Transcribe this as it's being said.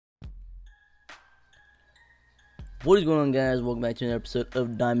What is going on, guys? Welcome back to another episode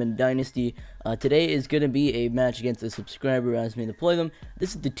of Diamond Dynasty. Today is going to be a match against a subscriber who asked me to play them.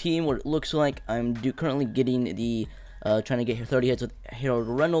 This is the team, what it looks like. I'm currently getting the, trying to get 30 hits with Harold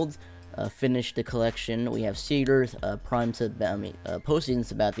Reynolds. Finish the collection. We have Cedar, Prime Postseason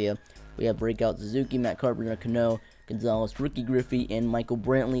Sabathia. We have Breakout Suzuki, Matt Carpenter, Cano, Gonzalez, Rookie Griffey, and Michael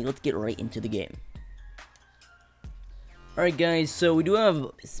Brantley. Let's get right into the game. Alright guys, so we do have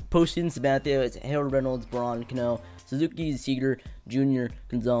postseason Sabathia. It's Harold Reynolds, Braun, Cano, Suzuki, Seager, Jr.,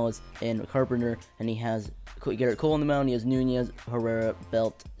 Gonzalez, and Carpenter. And he has Garrett Cole on the mound. He has Nunez, Herrera,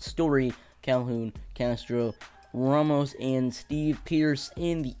 Belt, Story, Calhoun, Castro, Ramos, and Steve Pierce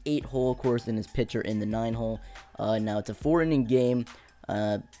in the 8-hole, of course, and his pitcher in the 9-hole. Now it's a 4-inning game.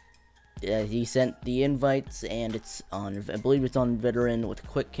 He sent the invites, and it's on, I believe it's on veteran with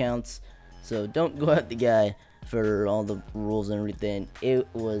quick counts. So don't go at the guy for all the rules and everything. It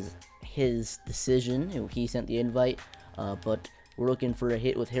was his decision. He sent the invite, but we're looking for a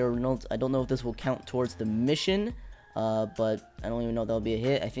hit with Harold Reynolds. I don't know if this will count towards the mission, but I don't even know if that'll be a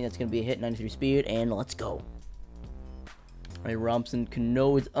hit. I think that's going to be a hit, 93 speed, and let's go. Alright, Robson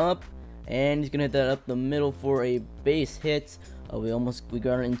Cano is up, and he's going to hit that up the middle for a base hit. We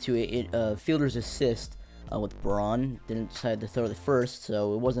got into a fielder's assist with Braun. Didn't decide to throw the first,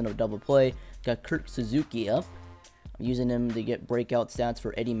 so it wasn't a double play. Got Kurt Suzuki up. I'm using him to get breakout stats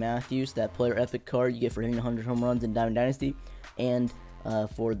for Eddie Matthews, that player epic card you get for hitting 100 home runs in Diamond Dynasty, and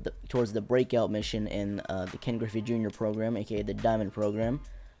towards the breakout mission in the Ken Griffey Jr. program, aka the Diamond program.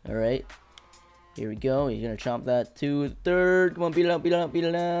 Alright, here we go. He's gonna chomp that to third. Come on, beat it out, beat it out, beat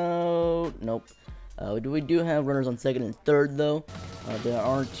it out. Nope. We do have runners on second and third, though. There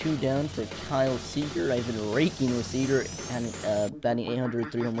are 2 down for Kyle Seager. I've been raking with Seager, and batting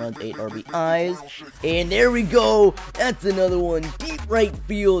 800, 3 home runs, 8 RBIs. And there we go. That's another one. Deep right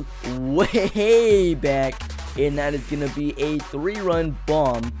field, way back. And that is going to be a 3-run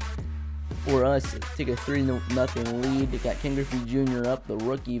bomb for us. Take a 3-0 lead. They got Ken Griffey Jr. up, the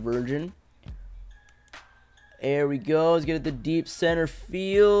rookie version. There we go. Let's get it to deep center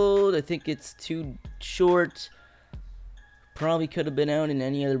field. I think it's too short. Probably could have been out in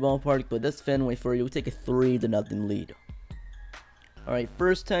any other ballpark, but that's Fenway for you. We'll take a 3-0 lead. Alright,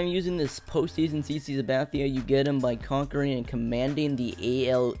 first time using this postseason CC Sabathia. You get him by conquering and commanding the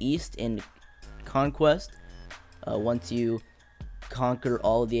AL East in Conquest. Once you conquer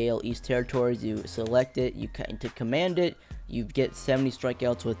all of the AL East territories, you select it. To command it, you get 70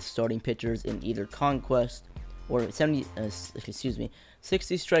 strikeouts with starting pitchers in either Conquest, or 60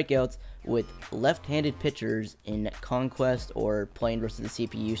 strikeouts with left-handed pitchers in Conquest or playing versus the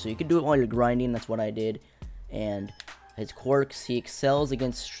CPU. So you can do it while you're grinding. That's what I did. And his quirks: he excels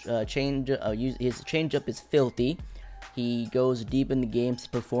against his changeup is filthy. He goes deep in the games.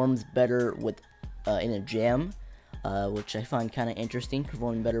 Performs better with in a jam, which I find kind of interesting.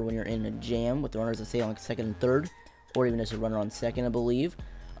 Performing better when you're in a jam with runners, let's say, on second and third, or even as a runner on second, I believe.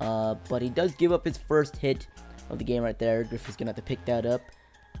 But he does give up his first hit of the game right there. Griffey's gonna have to pick that up.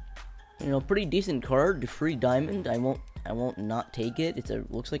 You know, pretty decent card, free diamond. I won't not take it.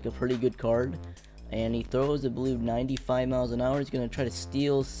 Looks like a pretty good card. And he throws, I believe, 95 miles an hour. He's gonna try to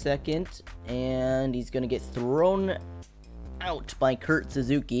steal second, and he's gonna get thrown out by Kurt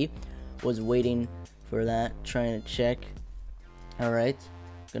Suzuki. Was waiting for that, trying to check. All right,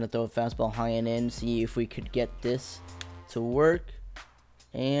 gonna throw a fastball high and in, see if we could get this to work.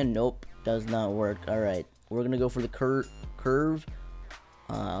 And nope, does not work. All right. We're going to go for the curve.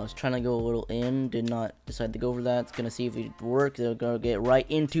 I was trying to go a little in. Did not decide to go for that. It's going to see if it works. They're going to get right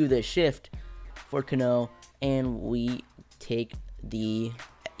into the shift for Cano. And we take the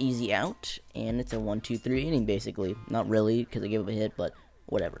easy out. And it's a 1-2-3 inning, basically. Not really, because I gave up a hit, but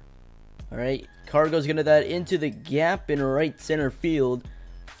whatever. Alright. Cargo's going to that into the gap in right center field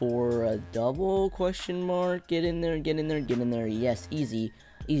for a double, question mark. Get in there, get in there, get in there. Yes, easy.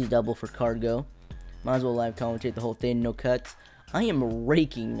 Easy double for Cargo. Might as well live commentate the whole thing, no cuts. I am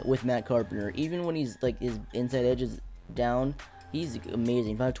raking with Matt Carpenter. Even when he's like his inside edge is down, he's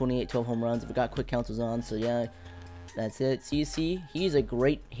amazing. 528, 12 home runs. I forgot quick counts was on, so yeah, that's it. CC, he's a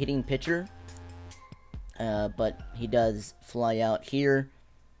great hitting pitcher, but he does fly out here.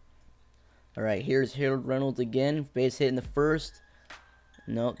 Alright, here's Harold Reynolds again. Base hit in the first.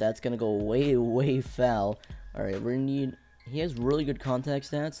 Nope, that's gonna go way, way foul. Alright, we're gonna need. He has really good contact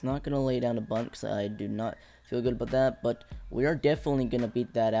stats. Not going to lay down a bunt because I do not feel good about that. But we are definitely going to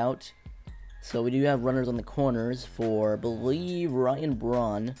beat that out. So we do have runners on the corners for, I believe, Ryan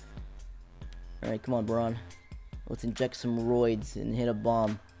Braun. Alright, come on, Braun. Let's inject some roids and hit a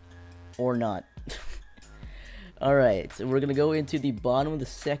bomb. Or not. Alright, so we're going to go into the bottom of the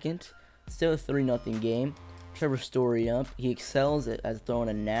second. Still a 3-0 game. Trevor Story up. He excels at throwing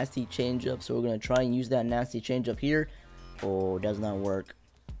a nasty changeup, so we're going to try and use that nasty changeup here. Oh, does not work.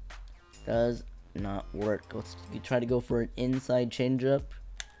 Does not work. Let's try to go for an inside changeup.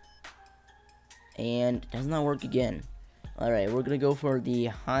 And does not work again. Alright, we're going to go for the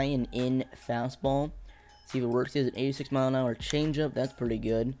high and in fastball. See if it works. It's an 86-mile-an-hour changeup. That's pretty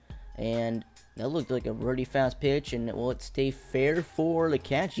good. And that looked like a pretty fast pitch. And will it stay fair for the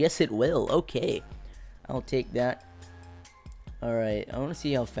catch? Yes, it will. Okay. I'll take that. Alright, I want to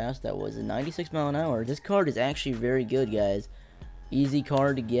see how fast that was. A 96-mile-an-hour. This card is actually very good, guys. Easy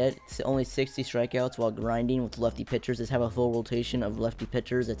card to get. It's only 60 strikeouts while grinding with lefty pitchers. Just have a full rotation of lefty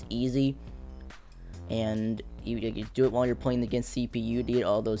pitchers. That's easy. And you do it while you're playing against CPU to get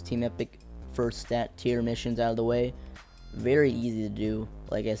all those Team Epic first stat tier missions out of the way. Very easy to do.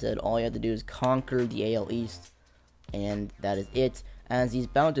 Like I said, all you have to do is conquer the AL East. And that is it. As he's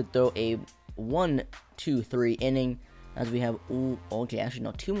bound to throw a 1, 2, 3 inning. As we have, okay, actually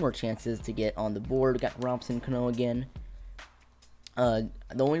no, 2 more chances to get on the board. Got Robinson Cano again. The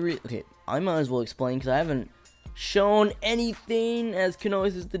only reason, okay, I might as well explain because I haven't shown anything, as Cano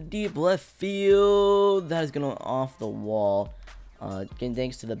is the deep left field. That is going off the wall.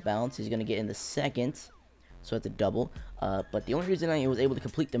 Thanks to the bounce, he's going to get in the second. So it's a double. But the only reason I was able to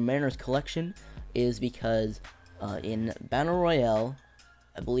complete the Mariners collection is because in Battle Royale,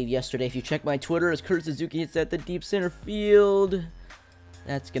 I believe yesterday, if you check my Twitter, as Kurt Suzuki hits at the deep center field.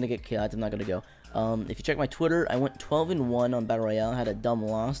 That's going to get killed. I'm not going to go. If you check my Twitter, I went 12-1 on Battle Royale. Had a dumb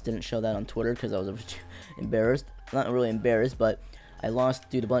loss. Didn't show that on Twitter because I was embarrassed. Not really embarrassed, but I lost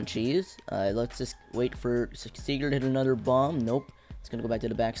due to bunt cheese. Let's just wait for Seager to hit another bomb. Nope. It's going to go back to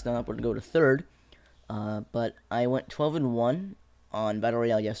the backstop. We're going to go to third. But I went 12-1 on Battle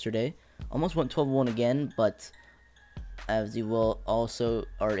Royale yesterday. Almost went 12-1 again, but as you will also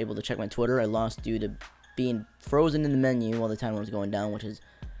are able to check my Twitter, I lost due to being frozen in the menu while the timer was going down, which is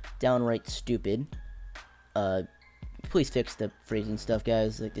downright stupid. Please fix the freezing stuff,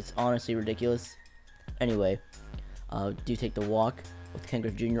 guys. Like, it's honestly ridiculous. Anyway, do take the walk with Ken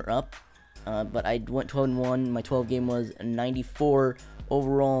Griffey Jr. up. But I went 12-1. My 12 game was 94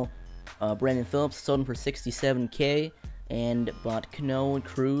 overall. Brandon Phillips sold him for $67K, and bought Cano,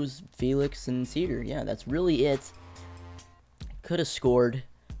 Cruz, Felix, and Cedar. Yeah, that's really it. Could have scored,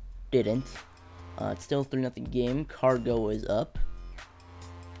 didn't. It's still 3-0 game. Cargo is up.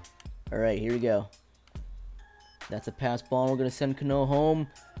 Alright, here we go. That's a pass ball. We're going to send Cano home.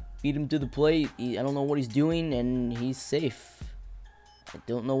 Beat him to the plate. I don't know what he's doing, and he's safe. I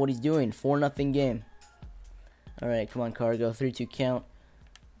don't know what he's doing. 4-0 game. Alright, come on, Cargo. 3-2 count.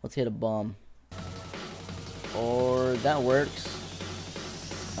 Let's hit a bomb. Or that works.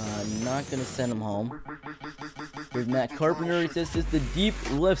 Not going to send him home. There's Matt Carpenter. He says it's the deep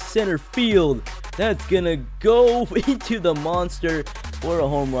left center field. That's going to go into the monster for a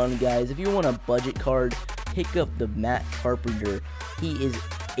home run, guys. If you want a budget card, pick up the Matt Carpenter. He is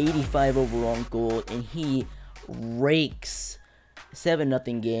 85 overall gold, and he rakes.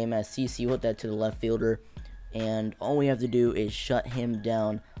 7-0 game as CC hit that to the left fielder. And all we have to do is shut him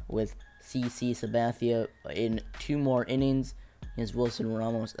down with CC Sabathia in 2 more innings. Is Wilson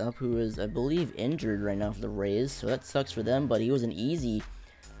Ramos up, who is, I believe, injured right now for the Rays. So that sucks for them, but he was an easy.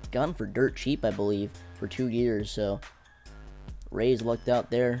 Got him for dirt cheap, I believe, for 2 years. So Rays lucked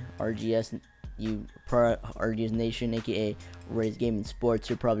out there. RGS, RGS Nation, aka Rays Gaming Sports,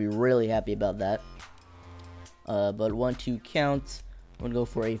 you're probably really happy about that. But 1-2 count. I'm going to go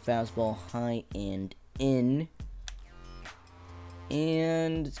for a fastball high and in.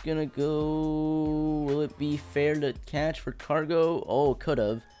 And it's going to go... Will it be fair to catch for Cargo? Oh, could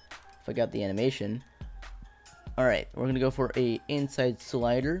have. If I got the animation. Alright, we're going to go for a inside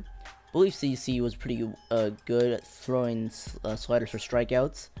slider. I believe CC was pretty good at throwing sliders for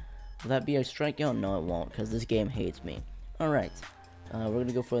strikeouts. Will that be a strikeout? No, it won't, because this game hates me. Alright. We're going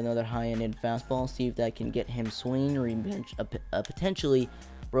to go for another high and in fastball. See if that can get him swinging, or a potentially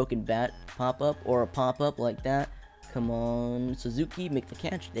broken bat pop-up, or a pop-up like that. Come on, Suzuki, make the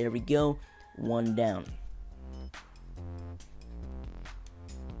catch. There we go. 1 down.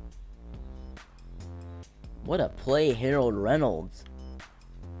 What a play, Harold Reynolds.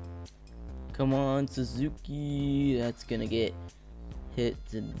 Come on, Suzuki. That's going to get hit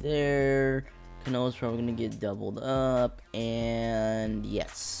to there. Cano's probably going to get doubled up. And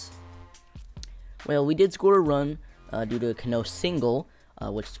yes. Well, we did score a run due to a Cano single.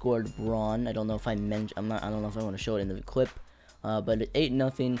 Which scored Braun. I don't know if I mentioned. I don't know if I want to show it in the clip. But at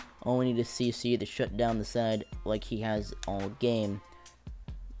 8-0, all we need is CC to shut down the side like he has all game.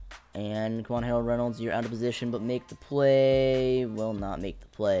 And come on, Harold Reynolds, you're out of position, but make the play. Will not make the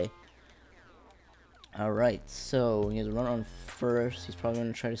play. Alright, so he has a run on first. He's probably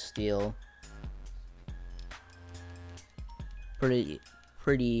going to try to steal. Pretty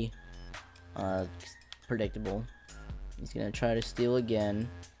predictable. He's going to try to steal again.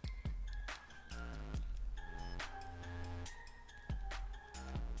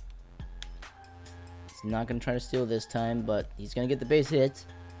 He's not going to try to steal this time, but he's going to get the base hit.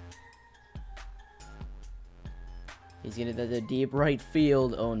 He's going to get the deep right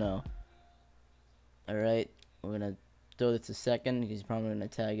field. Oh no. Alright, we're going to throw this to second. He's probably going to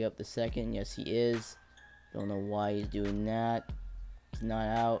tag up the second. Yes, he is. Don't know why he's doing that. He's not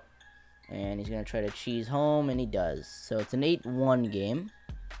out. And he's going to try to cheese home, and he does. So it's an 8-1 game.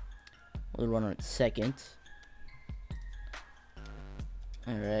 We'll run on second.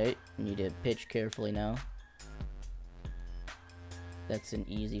 Alright, we need to pitch carefully now. That's an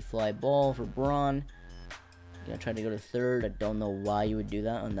easy fly ball for Braun. Gonna try to go to third. I don't know why you would do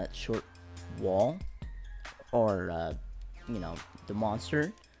that on that short wall. Or, you know, the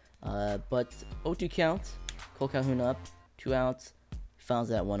monster. But 0-2 count. Cole Calhoun up. 2 outs. Fouls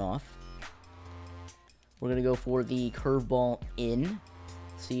that one off. We're going to go for the curveball in.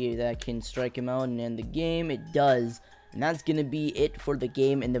 See if that can strike him out and end the game. It does. And that's going to be it for the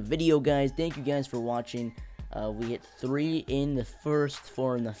game and the video, guys. Thank you guys for watching. We hit 3 in the first,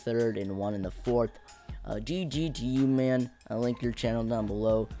 4 in the third, and 1 in the fourth. GG to you, man. I'll link your channel down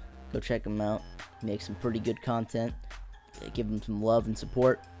below. Go check him out. Make some pretty good content. Give him some love and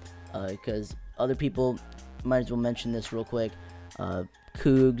support. Because other people, might as well mention this real quick.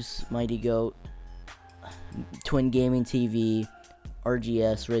 Cougs, Mighty Goat, Twin Gaming TV,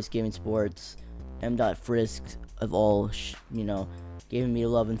 RGS, Race Gaming Sports, M.Frisk, of all, you know, giving me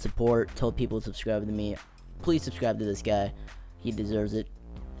love and support. Told people to subscribe to me. Please subscribe to this guy. He deserves it.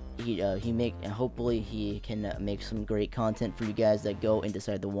 Hopefully he can make some great content for you guys that go and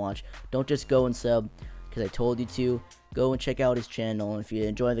decide to watch. Don't just go and sub because I told you to. Go and check out his channel. And if you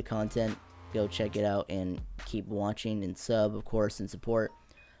enjoy the content, go check it out and keep watching and sub, of course, and support.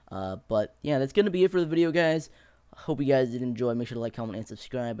 But yeah, that's gonna be it for the video, guys. Hope you guys did enjoy. Make sure to like, comment, and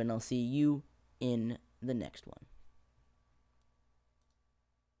subscribe, and I'll see you in the next one.